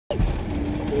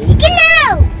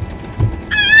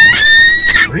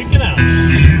Freaking out.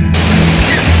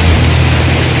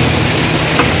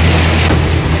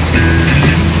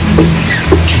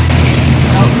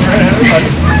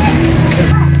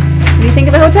 What do you think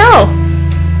of the hotel?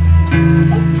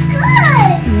 It's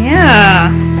good.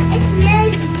 Yeah. It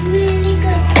smells really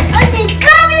good. Oh, the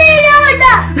goblet.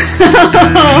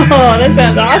 Oh, that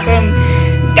sounds awesome.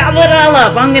 Gobble it all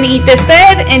up. I'm gonna eat this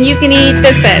bed, and you can eat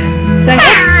this bed. Sound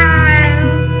good?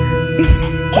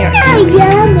 It's so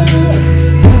yummy.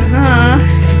 How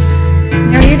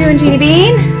are you doing, Jeannie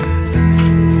Bean?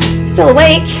 Still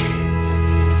awake.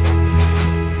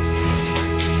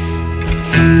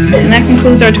 And that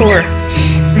concludes our tour.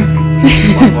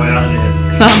 Bon voyage.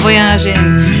 Bon voyage. Yeah,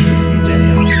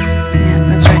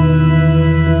 that's right.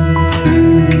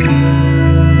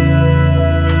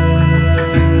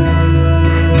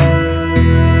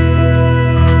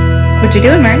 What you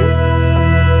doing, Martin?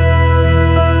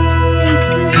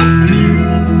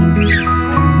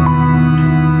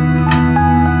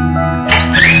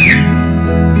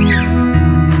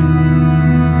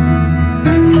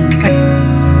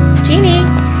 Jeannie.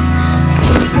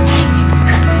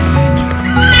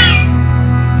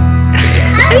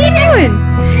 What are you doing?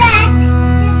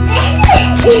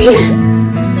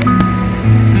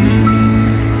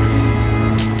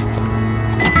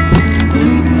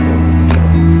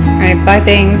 Alright, buy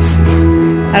things.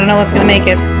 I don't know what's gonna make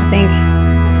it. I think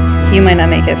you might not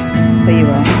make it, but you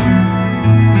will.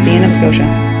 See you in Nova Scotia.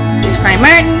 Just crying,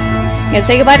 Martin. You gotta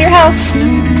say goodbye to your house.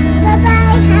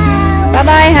 Bye-bye, house.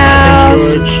 Bye-bye, house.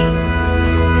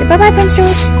 Say bye-bye, Prince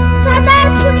George. Bye-bye,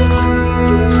 Prince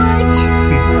George.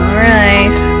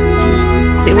 Alright.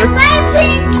 See what? Bye-bye,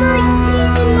 Prince George.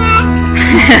 Christmas.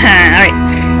 Alright,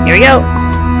 here we go.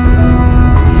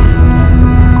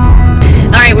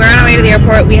 Alright, we're on our way to the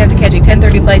airport. We have to catch a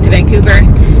 10:30 flight to Vancouver.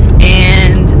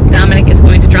 And Dominic is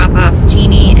going to drop off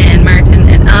Jeannie and Martin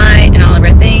and I and all of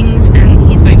our things. And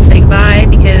he's going to say goodbye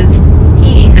because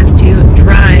he has to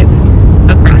drive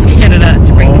across Canada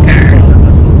to bring the car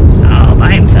all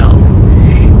by himself.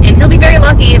 And he'll be very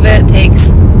lucky if it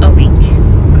takes a week.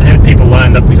 I had people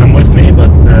lined up to come with me, but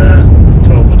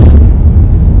 12 would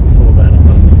fold that up.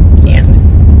 Yeah.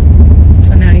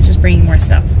 So now he's just bringing more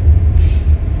stuff.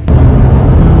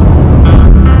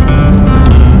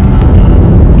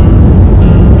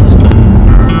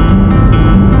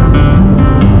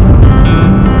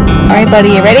 Alright, buddy,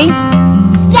 you ready?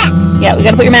 Yeah. Yeah, we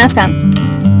gotta put your mask on.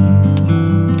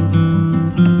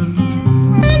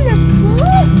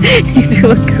 You do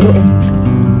look cool.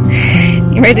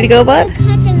 You ready to go, bud?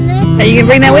 Are you gonna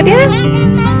bring that with you?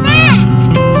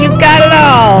 You got it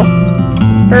all.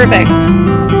 Perfect.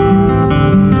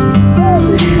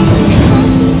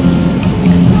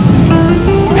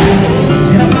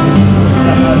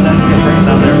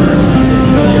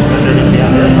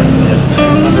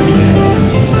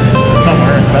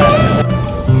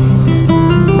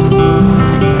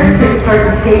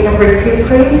 Gate number 2,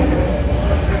 please.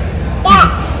 Yeah.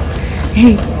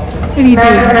 Hey, what are you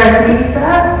doing?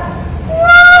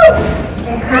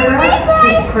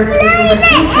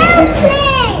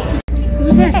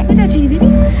 Who's that? Who's that, Jeannie, baby?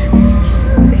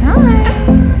 Say hi.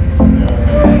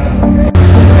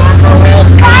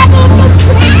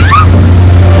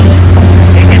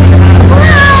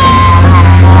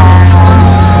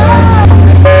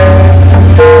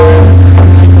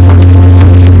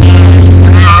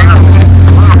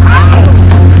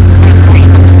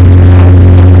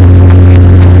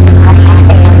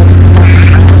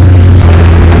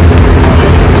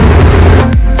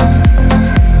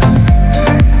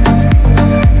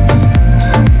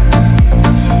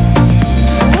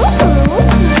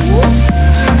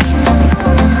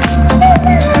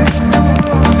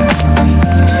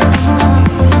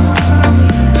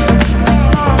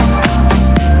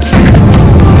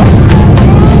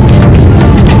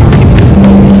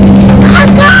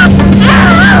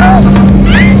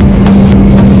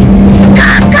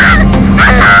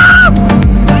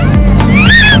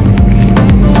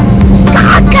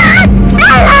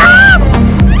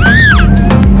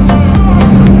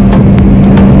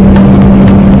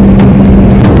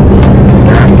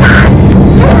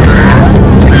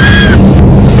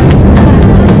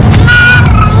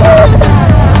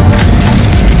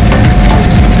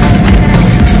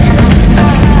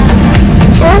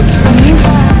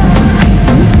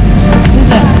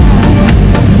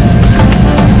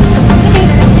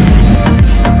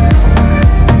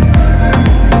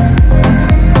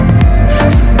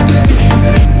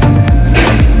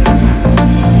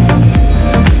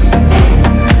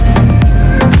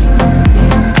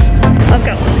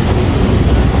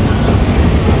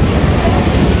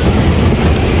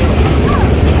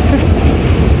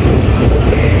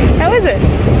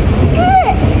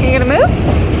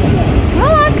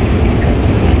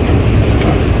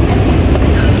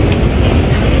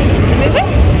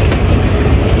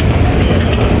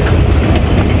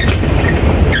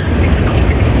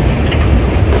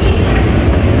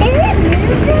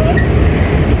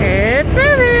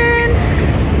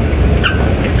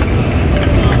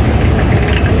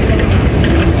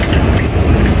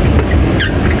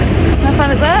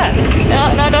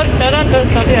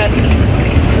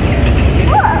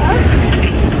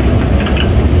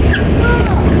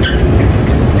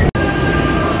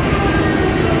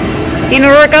 Do you know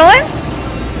where we're going?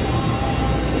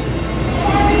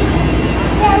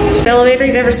 The elevator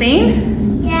you've ever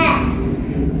seen? Yes.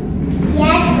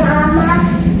 Yes,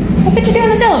 Mama. Look what you do in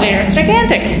this elevator. It's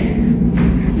gigantic.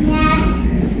 Yes.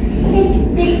 It's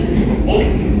big.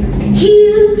 It's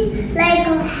huge, like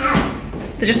a house.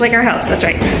 It's just like our house. That's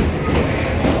right.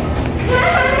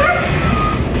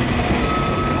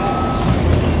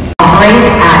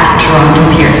 Operate at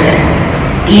Toronto Pearson.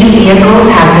 These vehicles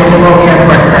have visible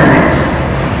airport permits.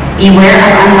 Beware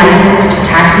of unlicensed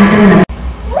taxis in the...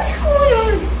 What's going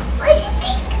on? Why is it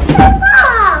taking so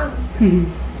long?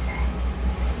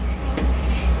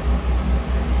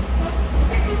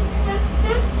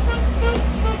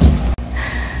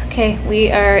 Okay, we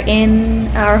are in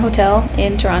our hotel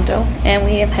in Toronto, and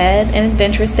we have had an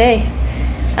adventurous day.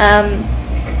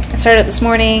 I started this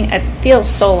morning. It feels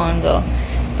so long ago,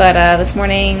 but this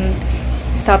morning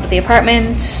I stopped at the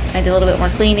apartment. I did a little bit more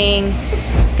cleaning.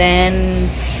 Then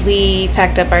we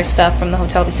packed up our stuff from the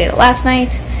hotel we stayed at last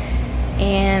night,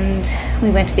 and we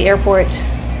went to the airport.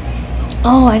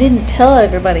 Oh, I didn't tell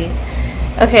everybody.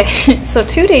 Okay, so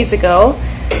 2 days ago,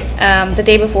 the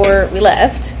day before we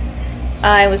left,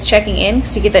 I was checking in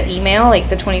because to get that email, like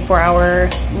the 24-hour,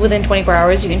 within 24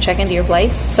 hours you can check into your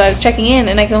flights. So I was checking in,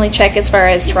 and I can only check as far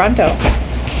as Toronto.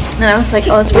 And I was like,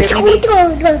 oh, that's weird.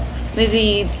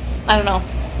 Maybe I don't know.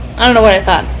 I don't know what I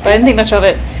thought, but I didn't think much of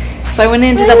it. So I went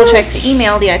in to double check the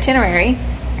email, the itinerary,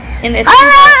 and it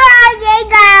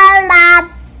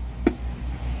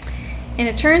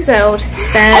turns out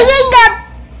that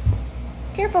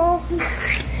careful.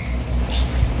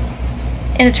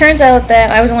 And it turns out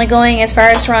that I was only going as far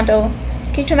as Toronto.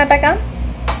 Can you turn that back on?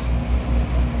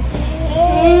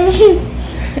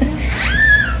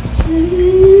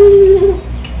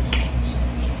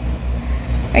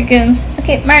 Alright, goons.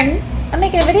 Okay, Martin, I'm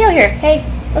making a video here. Hey,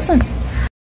 listen.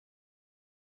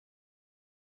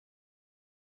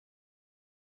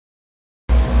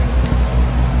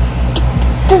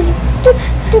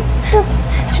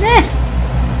 Jeannette,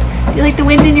 do you like the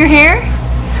wind in your hair?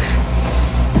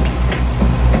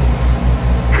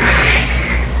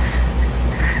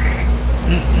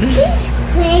 He's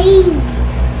crazy.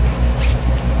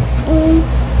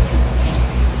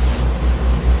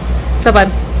 So, bud.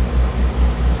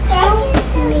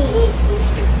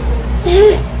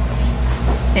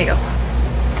 There you go.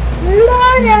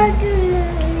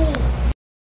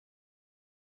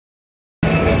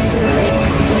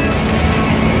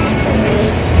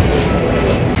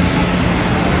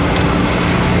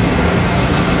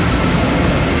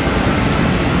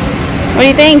 What do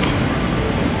you think?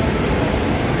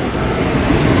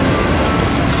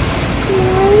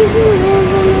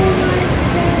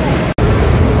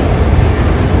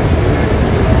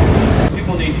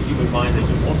 People need to keep in mind this.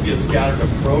 It won't be a scattered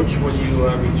approach when you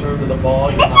return to the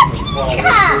ball. You'll have to follow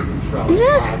certain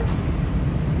routes.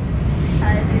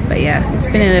 But yeah, it's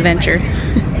been an adventure.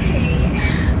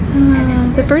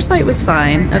 The first flight was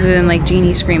fine, other than like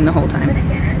Jeannie screamed the whole time.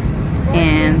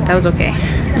 And that was okay.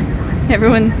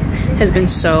 Everyone has been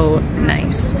so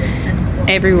nice.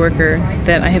 Every worker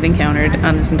that I have encountered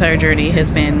on this entire journey has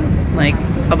been like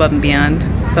above and beyond,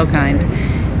 so kind.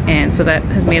 And so that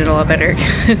has made it a lot better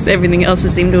because everything else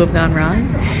has seemed to have gone wrong.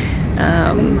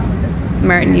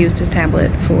 Martin used his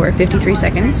tablet for 53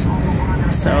 seconds,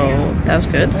 so that was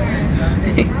good.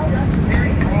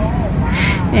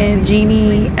 And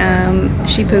Jeannie,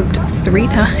 she pooped 3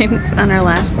 times on our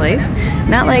last flight.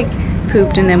 Not like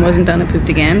pooped and then wasn't done and pooped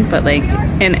again, but like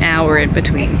an hour in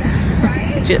between.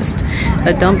 Just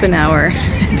a dump an hour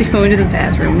to go into the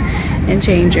bathroom and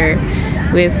change her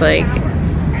with like,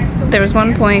 there was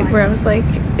one point where I was like,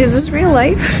 is this real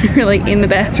life? We're like in the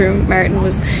bathroom, Martin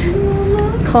was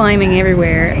climbing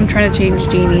everywhere. I'm trying to change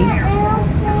Jeannie.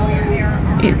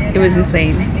 It was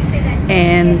insane.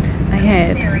 And I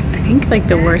had, I think like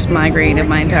the worst migraine of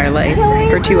my entire life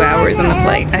for 2 hours on the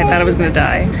flight. I thought I was gonna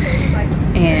die.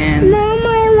 And Mom,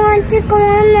 I want to go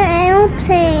on the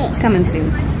airplane. it's coming soon.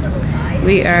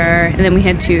 We are, and then we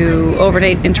had to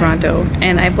overnight in Toronto,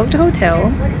 and I booked a hotel,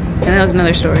 and that was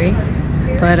another story.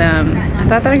 But I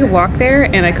thought that I could walk there,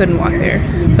 and I couldn't walk there.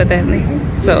 But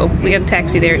then, so we got a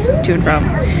taxi there to and from,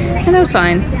 and that was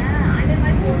fine.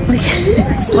 We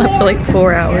slept for like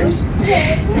 4 hours,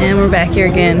 and we're back here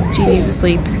again. Jeannie's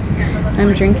asleep.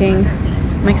 I'm drinking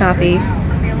my coffee,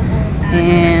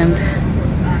 and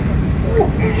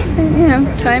you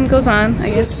know, time goes on.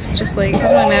 I guess just like, it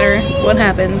doesn't really matter what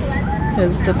happens,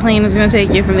 because the plane is going to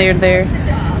take you from there to there.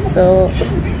 So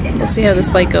we'll see how this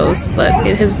flight goes, but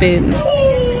it has been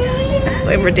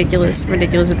a ridiculous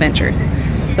adventure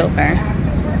so far.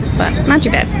 But not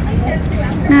too bad.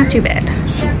 Not too bad.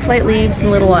 Flight leaves in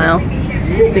a little while.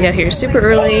 We got here super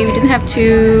early. We didn't have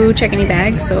to check any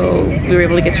bags, so we were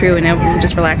able to get through and now we can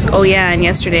just relax. Oh yeah, and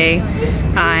yesterday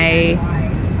I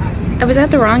was at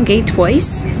the wrong gate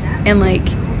twice, and like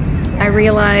I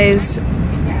realized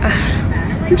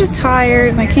I'm just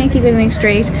tired. I can't keep anything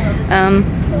straight. I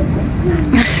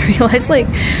realized, like,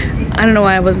 I don't know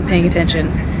why I wasn't paying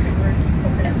attention.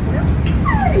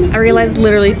 I realized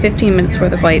literally 15 minutes before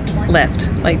the flight left.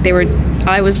 Like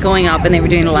I was going up and they were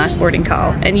doing the last boarding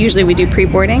call. And usually we do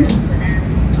pre-boarding.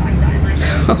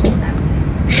 So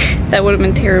that would have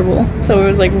been terrible. So it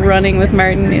was like running with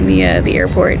Martin in the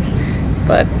airport.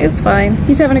 But it's fine.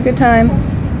 He's having a good time.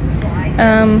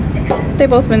 They've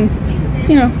both been,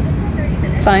 you know,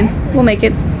 fine. We'll make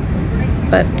it.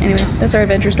 But anyway, that's our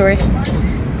adventure story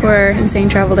for our insane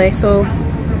travel day. So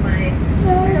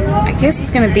I guess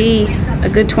it's gonna be a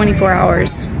good 24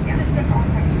 hours.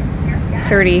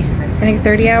 30, I think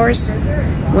 30 hours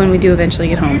when we do eventually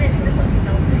get home.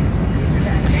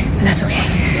 But that's okay.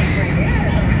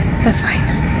 That's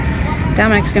fine.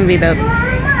 Dominic's gonna be about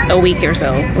a week or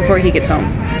so before he gets home.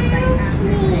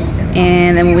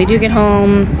 And then when we do get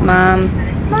home, Mom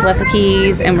left the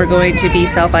keys and we're going to be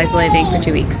self-isolating for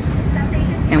 2 weeks.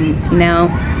 And now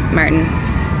Martin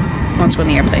wants to go on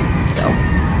the airplane, so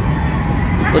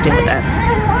we'll deal with that.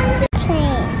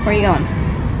 Where are you going?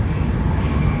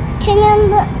 To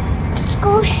Nova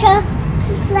Scotia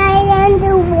to slide on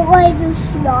the water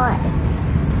slide.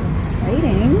 So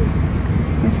exciting.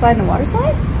 You're sliding a water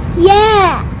slide?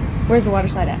 Yeah. Where's the water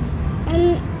slide at?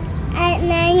 At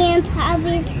Nanny and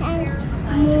Poppy's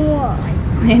house more.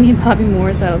 Nanny and Poppy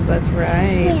Moore's house, that's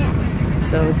right. Yeah.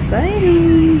 So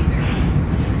exciting.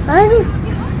 I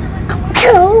want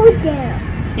to go there.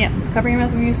 Yeah, cover your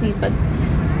mouth when you sneeze, bud.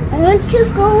 I want to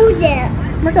go there.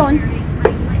 We're going.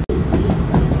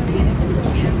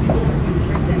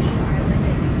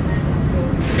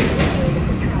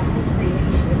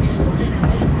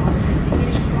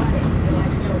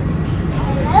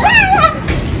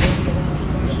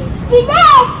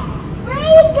 Jeannette! Where are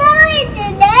you going,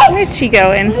 Jeannette? Where's she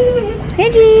going? Hey,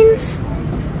 Jeans.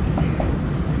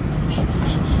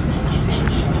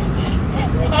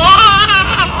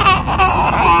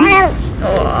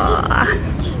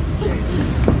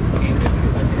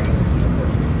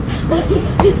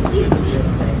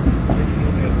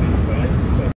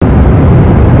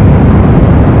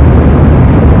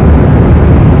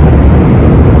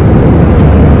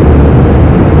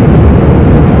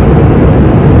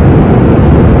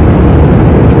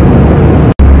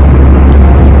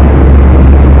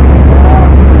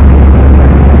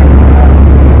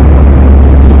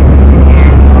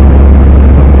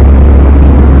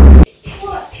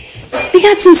 We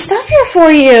got some stuff here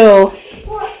for you.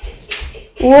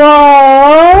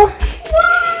 Whoa.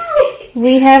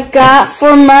 We have got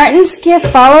for Martin's gift,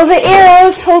 follow the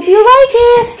arrows. Hope you like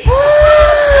it.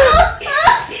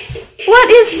 What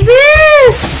is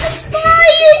this?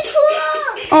 Fire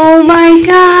truck! Oh my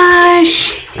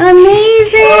gosh.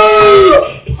 Amazing.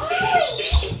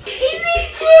 Give me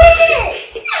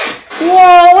this!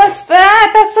 Whoa, what's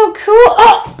that? That's so cool.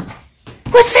 Oh,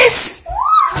 what's this?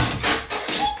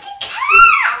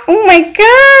 Oh my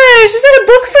gosh, is that a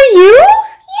book for you?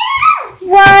 Yeah!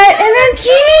 What? And then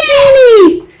Jeannie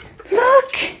Beanie!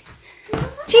 Look!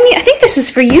 Jeannie, I think this is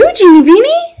for you, Jeannie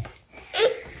Beanie.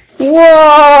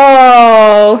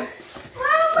 Whoa!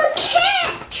 Mama,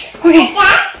 catch! Okay.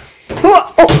 Whoa.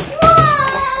 Oh.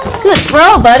 Whoa! Good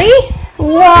throw, buddy.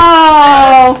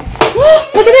 Wow!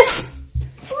 Look at this.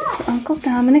 For Uncle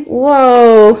Dominic.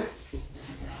 Whoa.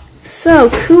 So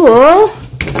cool.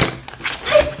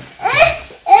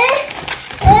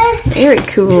 Very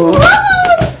cool.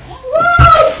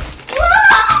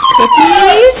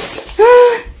 Cookies.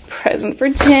 Present for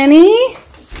Jenny.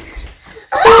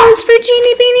 Oh, it's for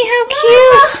Jeannie Beanie. How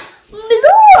cute.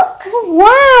 Look! Oh, wow,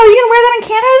 are you going to wear that in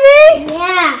Canada today?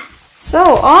 Yeah. So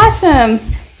awesome.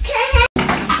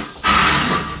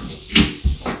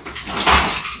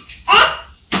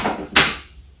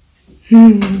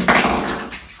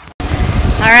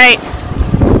 All right.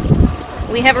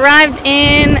 We have arrived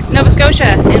in Nova Scotia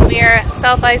and we are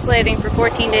self-isolating for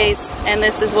 14 days, and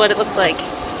this is what it looks like.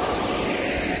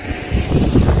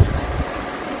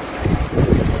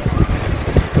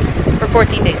 For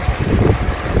 14 days.